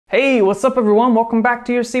Hey, what's up everyone? Welcome back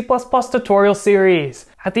to your C++ tutorial series.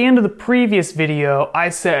 At the end of the previous video, I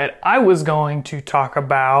said I was going to talk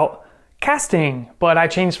about casting, but I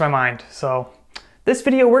changed my mind. So this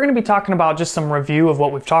video, we're going to be talking about just some review of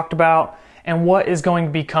what we've talked about and what is going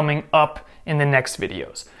to be coming up in the next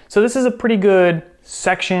videos. So this is a pretty good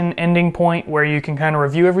section ending point where you can kind of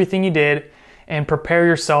review everything you did and prepare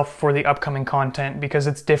yourself for the upcoming content because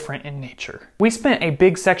it's different in nature. We spent a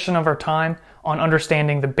big section of our time on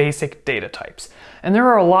understanding the basic data types. And there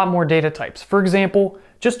are a lot more data types. For example,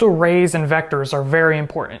 just arrays and vectors are very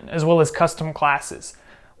important, as well as custom classes.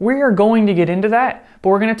 We are going to get into that, but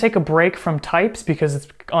we're going to take a break from types because it's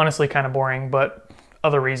honestly kind of boring, but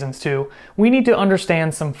other reasons too. We need to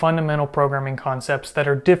understand some fundamental programming concepts that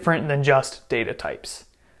are different than just data types.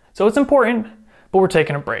 So it's important, but we're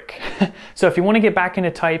taking a break. So if you want to get back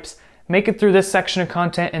into types, make it through this section of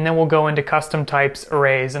content and then we'll go into custom types,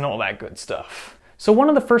 arrays, and all that good stuff. So one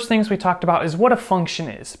of the first things we talked about is what a function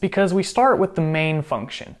is, because we start with the main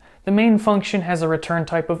function. The main function has a return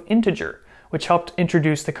type of integer, which helped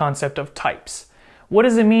introduce the concept of types. What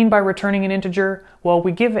does it mean by returning an integer? Well,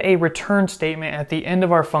 we give a return statement at the end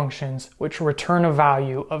of our functions, which return a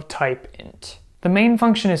value of type int. The main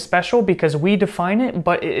function is special because we define it,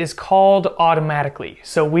 but it is called automatically,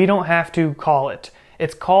 so we don't have to call it.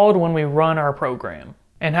 It's called when we run our program.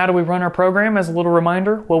 And how do we run our program as a little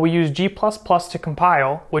reminder? Well, we use G++ to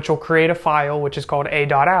compile, which will create a file which is called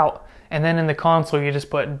a.out, and then in the console you just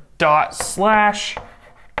put ./a.out.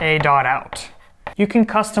 You can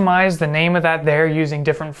customize the name of that there using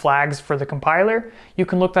different flags for the compiler. You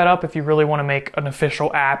can look that up if you really want to make an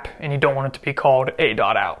official app and you don't want it to be called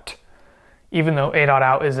a.out. Even though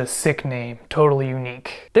a.out is a sick name, totally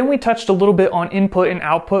unique. Then we touched a little bit on input and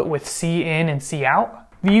output with cin and cout.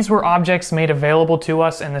 These were objects made available to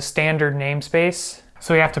us in the standard namespace.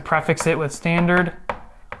 So we have to prefix it with standard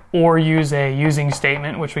or use a using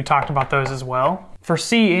statement, which we talked about those as well. For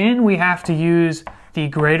cin, we have to use the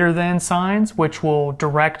greater than signs, which will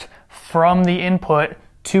direct from the input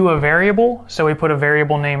to a variable. So we put a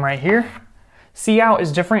variable name right here. Cout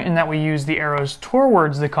is different in that we use the arrows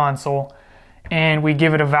towards the console and we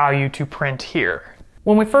give it a value to print here.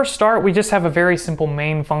 When we first start, we just have a very simple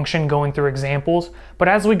main function going through examples, but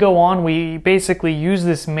as we go on, we basically use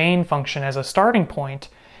this main function as a starting point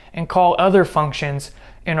and call other functions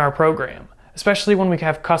in our program. Especially when we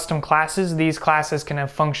have custom classes, these classes can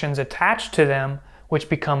have functions attached to them, which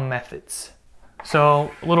become methods.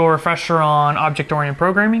 So a little refresher on object-oriented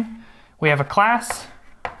programming. We have a class.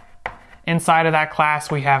 Inside of that class,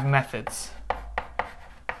 we have methods.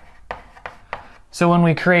 So when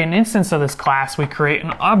we create an instance of this class, we create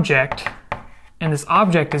an object, and this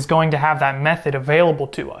object is going to have that method available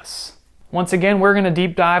to us. Once again, we're going to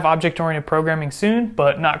deep dive object-oriented programming soon,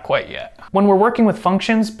 but not quite yet. When we're working with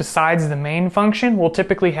functions besides the main function, we'll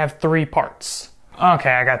typically have three parts.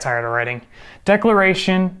 Okay, I got tired of writing.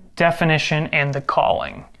 Declaration, definition, and the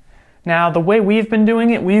calling. Now, the way we've been doing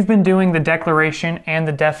it, we've been doing the declaration and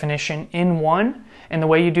the definition in one, and the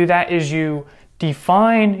way you do that is you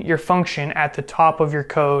define your function at the top of your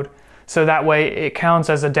code so that way it counts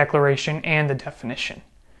as a declaration and the definition.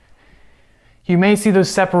 You may see those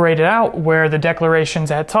separated out where the declaration's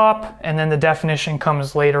at top and then the definition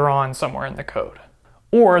comes later on somewhere in the code.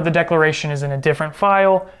 Or the declaration is in a different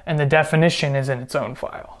file and the definition is in its own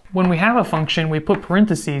file. When we have a function, we put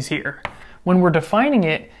parentheses here. When we're defining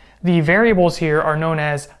it, the variables here are known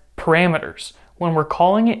as parameters. When we're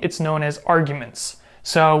calling it, it's known as arguments.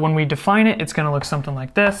 So when we define it, it's going to look something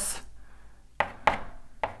like this,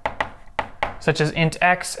 such as int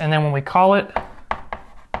x, and then when we call it,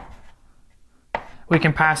 we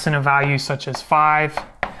can pass in a value such as 5.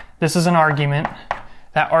 This is an argument.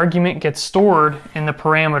 That argument gets stored in the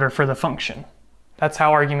parameter for the function. That's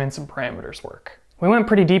how arguments and parameters work. We went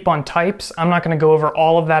pretty deep on types. I'm not going to go over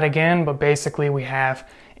all of that again, but basically we have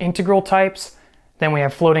integral types, then we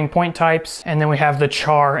have floating point types, and then we have the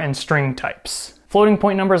char and string types. Floating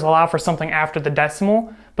point numbers allow for something after the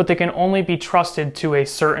decimal, but they can only be trusted to a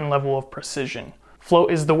certain level of precision.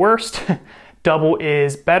 Float is the worst, double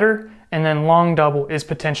is better, and then long double is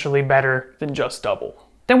potentially better than just double.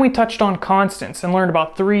 Then we touched on constants and learned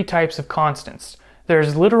about three types of constants.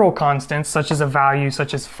 There's literal constants, such as a value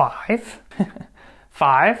such as 5,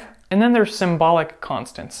 5, and then there's symbolic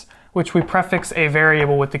constants, which we prefix a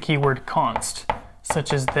variable with the keyword const,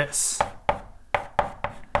 such as this.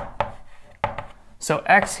 So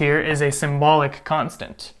x here is a symbolic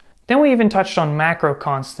constant. Then we even touched on macro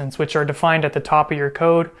constants, which are defined at the top of your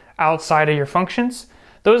code outside of your functions.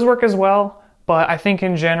 Those work as well, but I think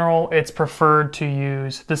in general it's preferred to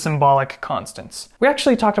use the symbolic constants. We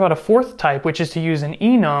actually talked about a fourth type, which is to use an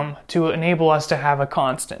enum to enable us to have a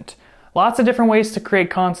constant. Lots of different ways to create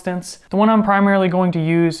constants. The one I'm primarily going to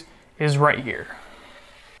use is right here.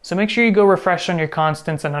 So make sure you go refresh on your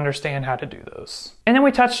constants and understand how to do those. And then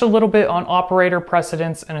we touched a little bit on operator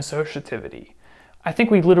precedence and associativity. I think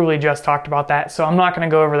we literally just talked about that, so I'm not going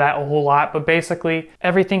to go over that a whole lot, but basically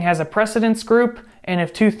everything has a precedence group, and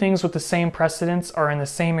if two things with the same precedence are in the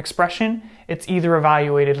same expression, it's either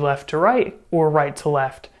evaluated left to right or right to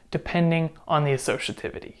left, depending on the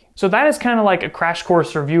associativity. So that is kind of like a crash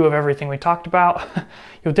course review of everything we talked about.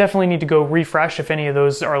 You'll definitely need to go refresh if any of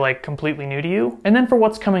those are like completely new to you. And then for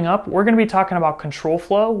what's coming up, we're going to be talking about control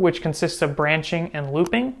flow, which consists of branching and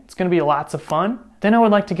looping. It's going to be lots of fun. Then I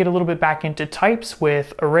would like to get a little bit back into types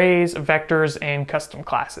with arrays, vectors, and custom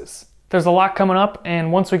classes. There's a lot coming up,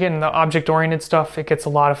 and once we get into object-oriented stuff, it gets a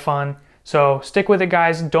lot of fun. So stick with it,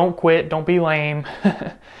 guys. Don't quit. Don't be lame.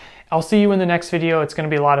 I'll see you in the next video. It's going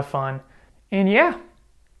to be a lot of fun. And yeah,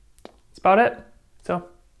 that's about it. So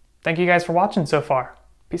thank you guys for watching so far.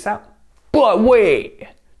 Peace out. But wait,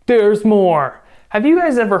 there's more. Have you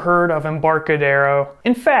guys ever heard of Embarcadero?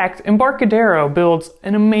 In fact, Embarcadero builds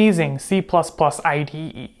an amazing C++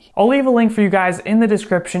 IDE. I'll leave a link for you guys in the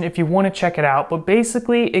description if you want to check it out, but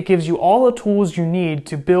basically it gives you all the tools you need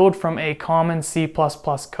to build from a common C++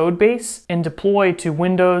 code base and deploy to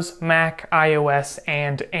Windows, Mac, iOS,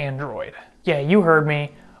 and Android. Yeah, you heard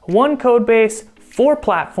me. One code base, 4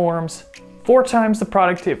 platforms, 4 times the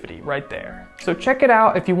productivity right there. So check it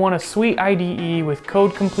out if you want a sweet IDE with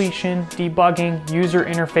code completion, debugging, user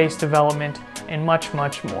interface development, and much,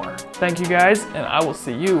 much more. Thank you guys, and I will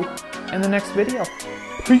see you in the next video.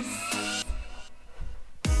 Peace.